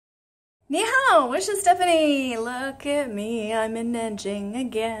Ni hao, wish is Stephanie. Look at me, I'm in Nanjing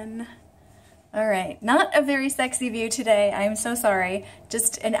again. All right, not a very sexy view today. I'm so sorry.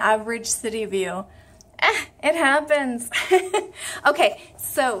 Just an average city view. It happens. Okay,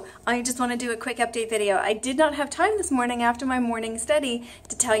 so I just want to do a quick update video. I did not have time this morning after my morning study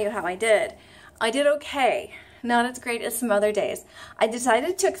to tell you how I did. I did okay, not as great as some other days. I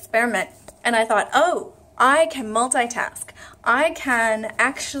decided to experiment and I thought, oh, I can multitask. I can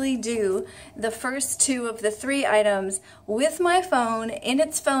actually do the first two of the three items with my phone in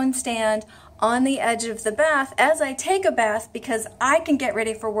its phone stand on the edge of the bath as I take a bath, because I can get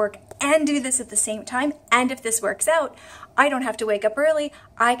ready for work and do this at the same time. And if this works out, I don't have to wake up early.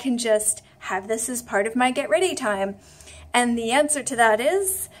 I can just have this as part of my get ready time. And the answer to that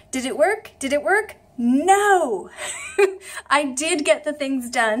is, did it work? Did it work? No! I did get the things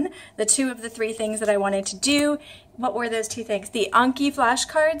done, the two of the three things that I wanted to do. What were those two things? The Anki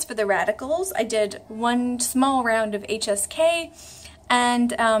flashcards for the radicals. I did one small round of HSK,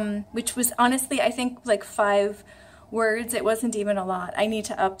 and which was honestly, I think, like 5 words. It wasn't even a lot. I need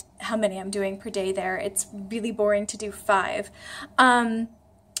to up how many I'm doing per day there. It's really boring to do 5. And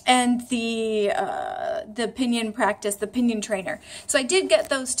the pinion practice, the pinion trainer. So I did get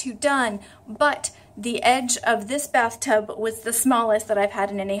those 2 done, but the edge of this bathtub was the smallest that I've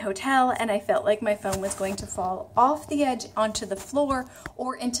had in any hotel, and I felt like my phone was going to fall off the edge onto the floor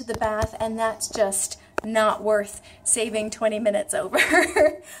or into the bath, and that's just not worth saving 20 minutes over.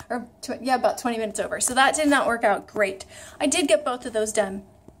 Or yeah, about 20 minutes over. So that did not work out great. I did get both of those done.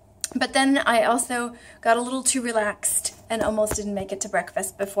 But then I also got a little too relaxed and almost didn't make it to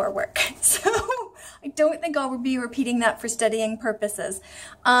breakfast before work. So I don't think I'll be repeating that for studying purposes.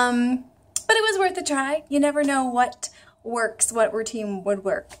 But it was worth a try. You never know what works, what routine would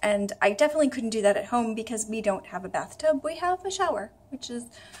work. And I definitely couldn't do that at home because we don't have a bathtub. We have a shower, which is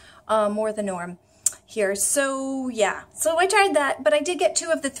more the norm here. So yeah, so I tried that, but I did get 2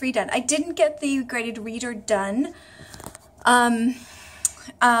 of the 3 done. I didn't get the graded reader done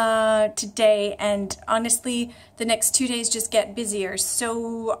today, and honestly the next 2 days just get busier,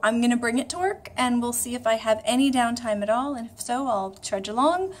 so I'm gonna bring it to work and we'll see if I have any downtime at all, and if so I'll trudge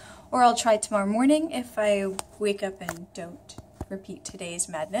along, or I'll try tomorrow morning if I wake up and don't repeat today's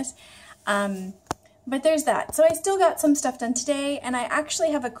madness. But there's that. So I still got some stuff done today, and I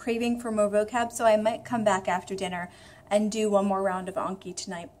actually have a craving for more vocab, so I might come back after dinner and do one more round of Anki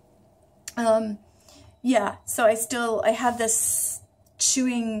tonight. Yeah, so I have this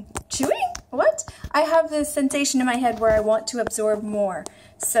chewing? What? I have this sensation in my head where I want to absorb more.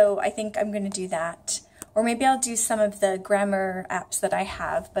 So I think I'm going to do that. Or maybe I'll do some of the grammar apps that I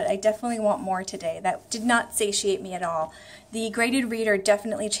have, but I definitely want more today. That did not satiate me at all. The graded reader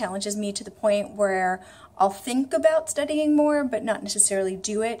definitely challenges me to the point where I'll think about studying more, but not necessarily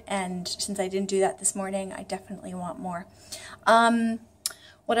do it. And since I didn't do that this morning, I definitely want more.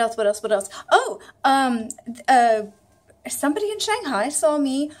 What else? Oh, somebody in Shanghai saw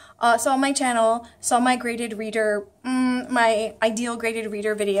me, saw my channel, saw my graded reader, my ideal graded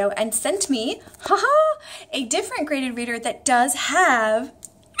reader video, and sent me, a different graded reader that does have,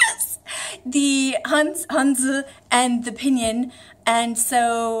 yes, the Hanzi and the pinyin, and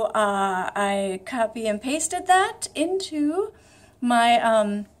so I copy and pasted that into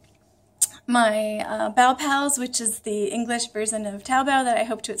my my Bao Pals, which is the English version of Taobao that I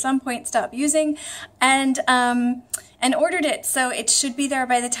hope to at some point stop using, and ordered it, so it should be there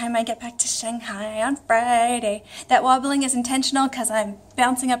by the time I get back to Shanghai on Friday. That wobbling is intentional because I'm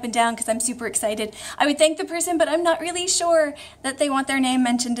bouncing up and down because I'm super excited. I would thank the person, but I'm not really sure that they want their name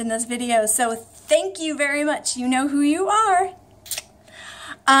mentioned in this video, so thank you very much. You know who you are.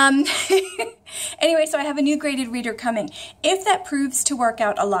 Anyway, so I have a new graded reader coming. If that proves to work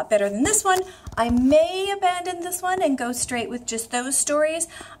out a lot better than this one, I may abandon this one and go straight with just those stories.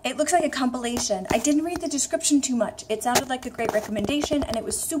 It looks like a compilation. I didn't read the description too much. It sounded like a great recommendation, and it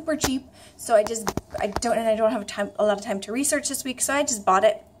was super cheap, so I don't have a lot of time to research this week, so I just bought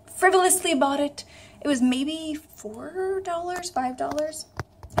it. Frivolously bought it. It was maybe $4, $5,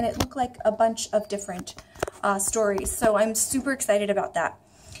 and it looked like a bunch of different stories, so I'm super excited about that.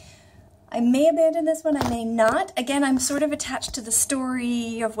 I may abandon this one, I may not. Again, I'm sort of attached to the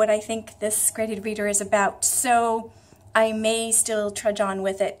story of what I think this graded reader is about, so I may still trudge on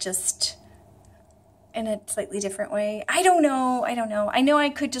with it, just in a slightly different way. I don't know. I know I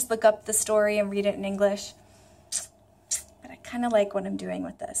could just look up the story and read it in English, but I kind of like what I'm doing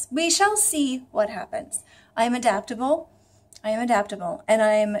with this. We shall see what happens. I'm adaptable. I am adaptable, and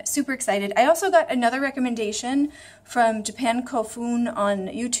I'm super excited. I also got another recommendation from Japan Kofun on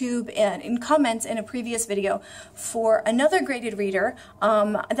YouTube and in comments in a previous video for another graded reader.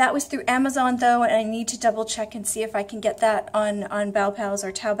 That was through Amazon though, and I need to double check and see if I can get that on Baopals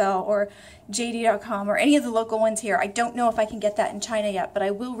or Taobao or JD.com or any of the local ones here. I don't know if I can get that in China yet, but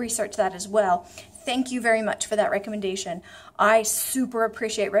I will research that as well. Thank you very much for that recommendation. I super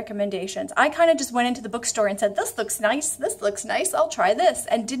appreciate recommendations. I kind of just went into the bookstore and said, this looks nice, I'll try this,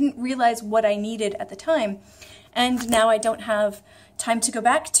 and didn't realize what I needed at the time. And now I don't have time to go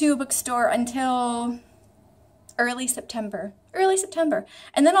back to a bookstore until early September.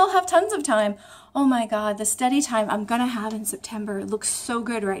 And then I'll have tons of time. Oh my God, the study time I'm gonna have in September looks so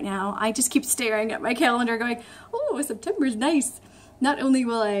good right now. I just keep staring at my calendar going, oh, September's nice. Not only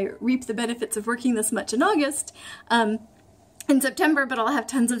will I reap the benefits of working this much in August, in September, but I'll have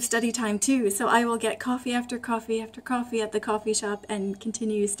tons of study time too. So I will get coffee after coffee after coffee at the coffee shop and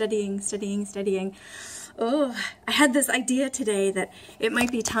continue studying. Oh, I had this idea today that it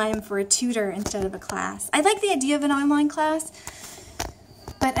might be time for a tutor instead of a class. I like the idea of an online class,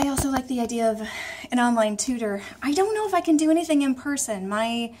 but I also like the idea of an online tutor. I don't know if I can do anything in person.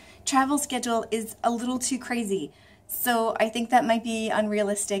 My travel schedule is a little too crazy. So I think that might be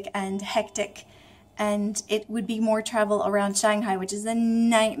unrealistic and hectic, and it would be more travel around Shanghai, which is a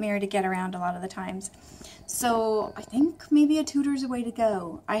nightmare to get around a lot of the times. So I think maybe a tutor's a way to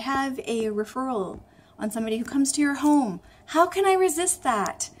go. I have a referral on somebody who comes to your home. How can I resist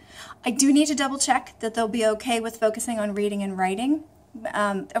that? I do need to double check that they'll be okay with focusing on reading and writing.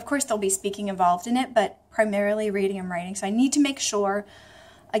 Of course there'll be speaking involved in it, but primarily reading and writing. So I need to make sure,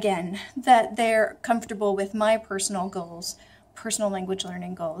 again, that they're comfortable with my personal goals, personal language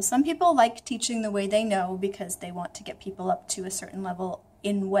learning goals. Some people like teaching the way they know because they want to get people up to a certain level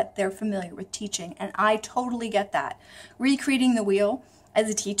in what they're familiar with teaching, and I totally get that. Recreating the wheel as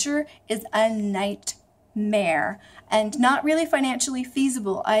a teacher is a nightmare and not really financially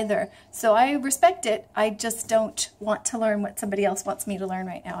feasible either. So I respect it. I just don't want to learn what somebody else wants me to learn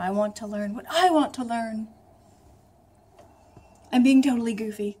right now. I want to learn what I want to learn. I'm being totally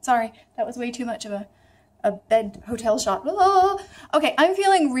goofy. Sorry, that was way too much of a bed hotel shot. Oh. Okay, I'm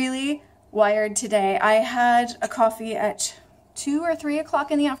feeling really wired today. I had a coffee at 2 or 3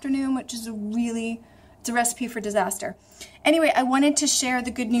 o'clock in the afternoon, which is it's a recipe for disaster. Anyway, I wanted to share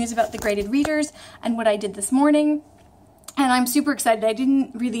the good news about the graded readers and what I did this morning. And I'm super excited. I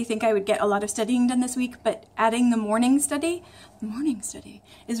didn't really think I would get a lot of studying done this week, but adding the morning study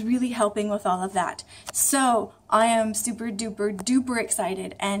is really helping with all of that. So I am super duper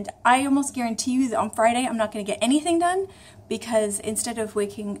excited, and I almost guarantee you that on Friday I'm not going to get anything done, because instead of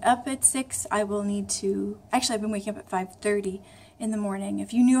waking up at 6, I will need to, actually I've been waking up at 5:30 in the morning.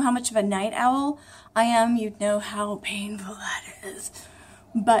 If you knew how much of a night owl I am, you'd know how painful that is.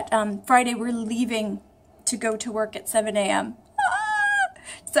 But Friday we're leaving to go to work at 7 a.m.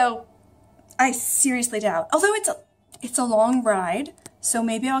 So I seriously doubt, although it's a long ride, so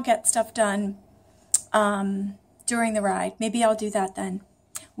maybe I'll get stuff done during the ride. Maybe I'll do that then.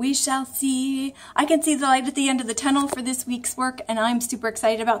 We shall see. I can see the light at the end of the tunnel for this week's work, and I'm super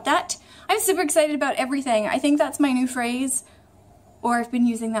excited about that. I'm super excited about everything. I think that's my new phrase, or I've been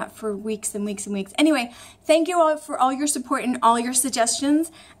using that for weeks and weeks and weeks. Anyway, thank you all for all your support and all your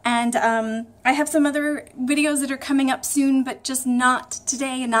suggestions. And I have some other videos that are coming up soon, but just not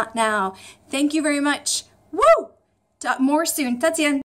today and not now. Thank you very much. Woo! More soon. 再见.